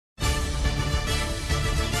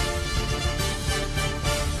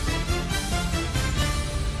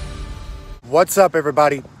What's up,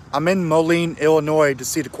 everybody? I'm in Moline, Illinois to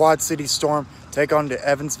see the Quad City Storm take on the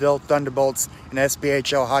Evansville Thunderbolts in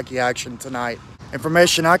SPHL hockey action tonight.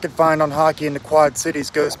 Information I could find on hockey in the Quad Cities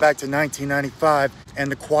goes back to 1995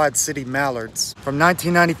 and the Quad City Mallards. From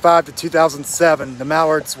 1995 to 2007, the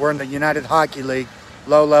Mallards were in the United Hockey League,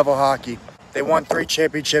 low-level hockey. They won 3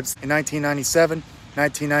 championships in 1997,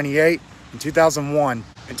 1998, and 2001.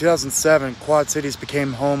 In 2007, Quad Cities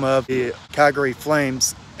became home of the Calgary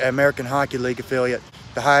Flames, American Hockey League affiliate,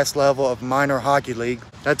 the highest level of minor hockey league.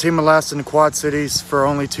 That team would last in the Quad Cities for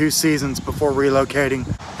only 2 seasons before relocating.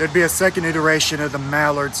 There'd be a second iteration of the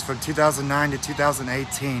Mallards from 2009 to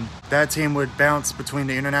 2018. That team would bounce between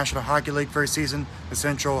the International Hockey League for a season, the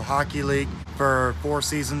Central Hockey League for 4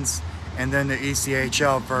 seasons, and then the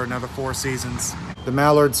ECHL for another 4 seasons. The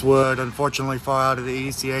Mallards would unfortunately fall out of the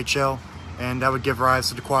ECHL, and that would give rise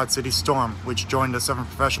to the Quad City Storm, which joined the Southern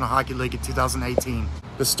Professional Hockey League in 2018.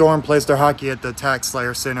 The Storm plays their hockey at the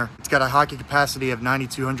TaxSlayer Center. It's got a hockey capacity of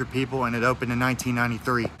 9,200 people, and it opened in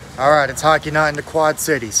 1993. All right, it's hockey night in the Quad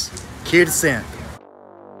Cities. Cue to send.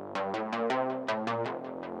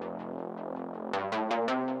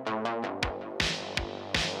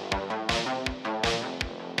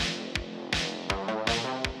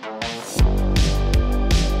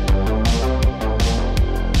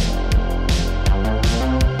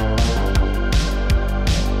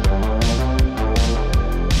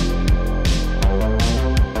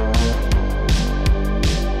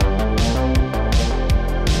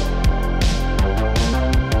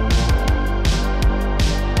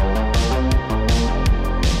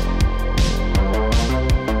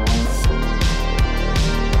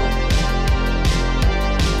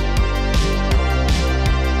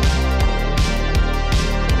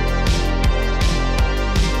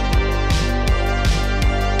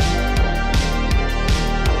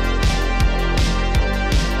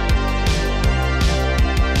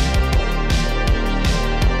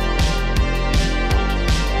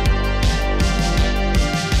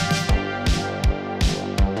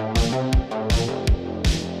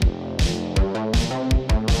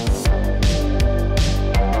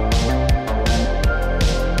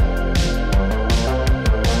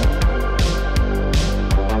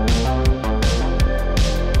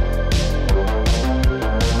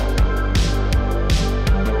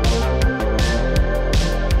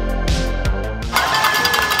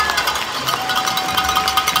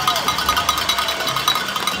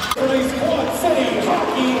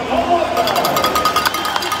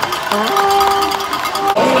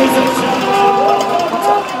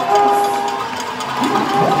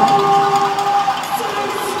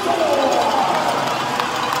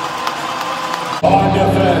 On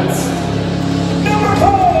defense, number 4,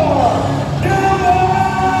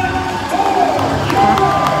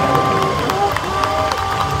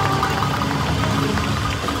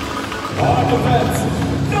 on defense,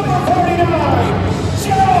 number 49,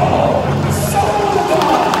 Joe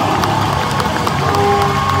Sullivan.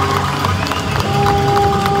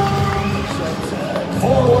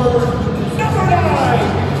 Forward, number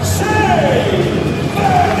 9, Shane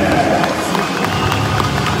Bennett.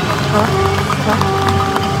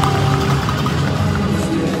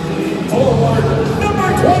 Forward, number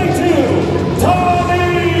 22, Tommy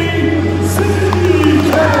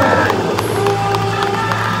Seacoe.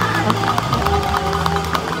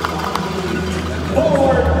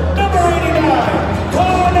 Forward, number 89,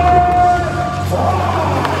 Connor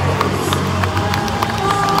Price.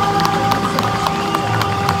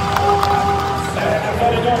 And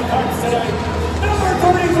defending our cards today, number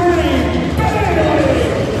 33, Bailey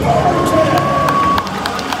Burton.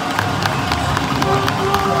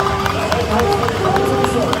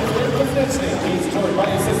 He's joined by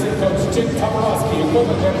assistant coach Jim Tomarowski,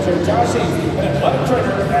 equipment manager Josh Easy, and athletic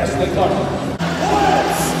trainer Ashley Clark.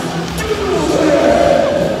 Let's do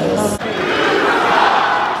this!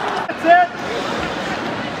 That's it!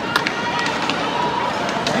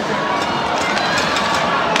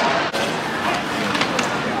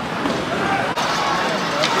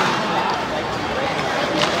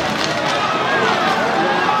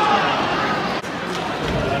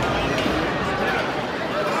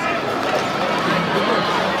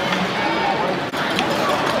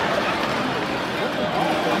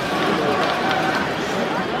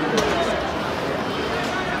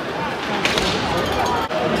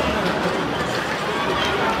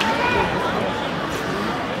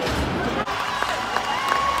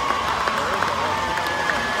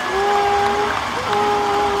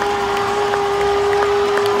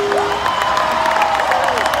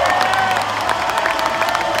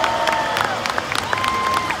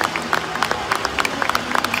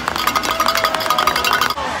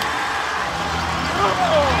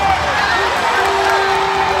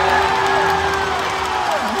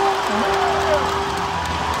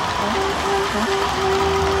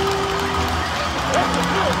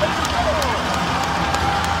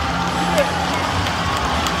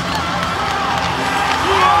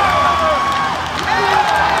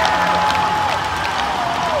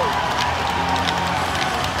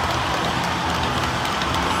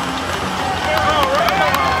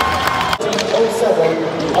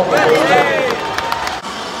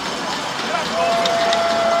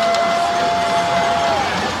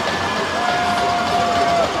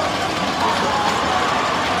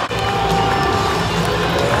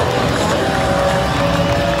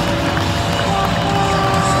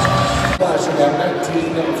 Flashing at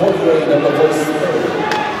 1948 of the first period.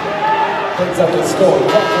 Brings up the score.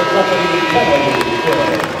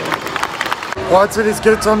 Quad Cities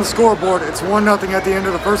gets on the scoreboard. It's 1-0 at the end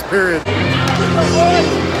of the first period.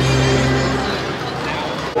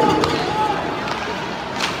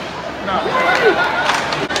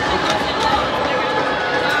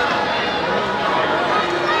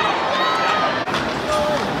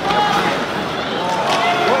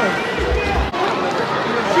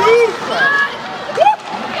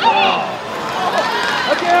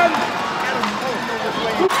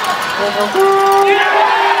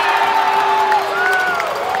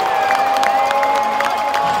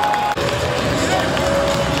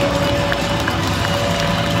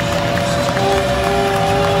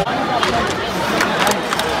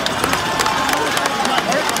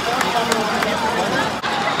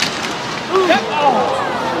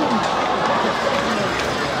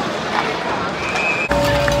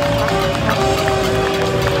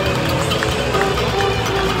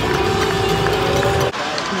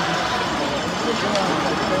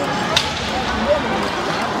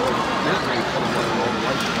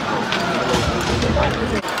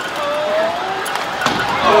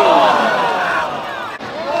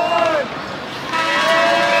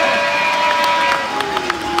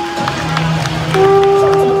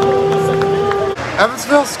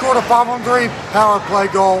 Evansville scored a 5-on-3 power play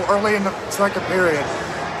goal early in the second period,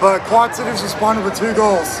 but Quad Cities responded with 2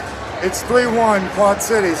 goals. It's 3-1 Quad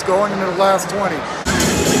Cities going into the last 20.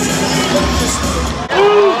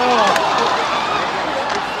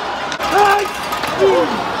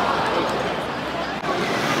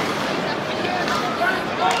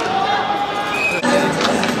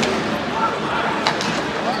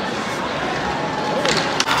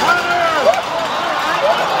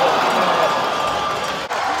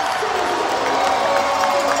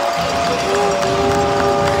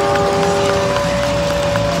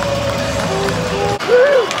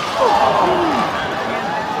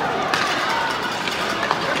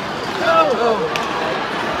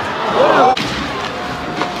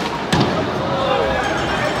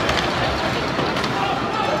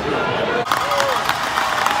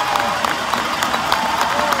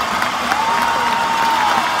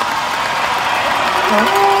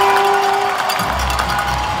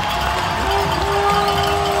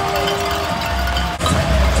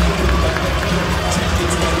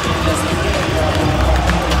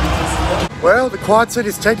 Well, the Quad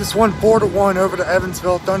Cities take this one 4-1 over the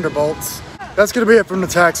Evansville Thunderbolts. That's going to be it from the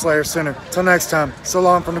TaxSlayer Center. Till next time, so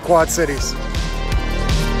long from the Quad Cities.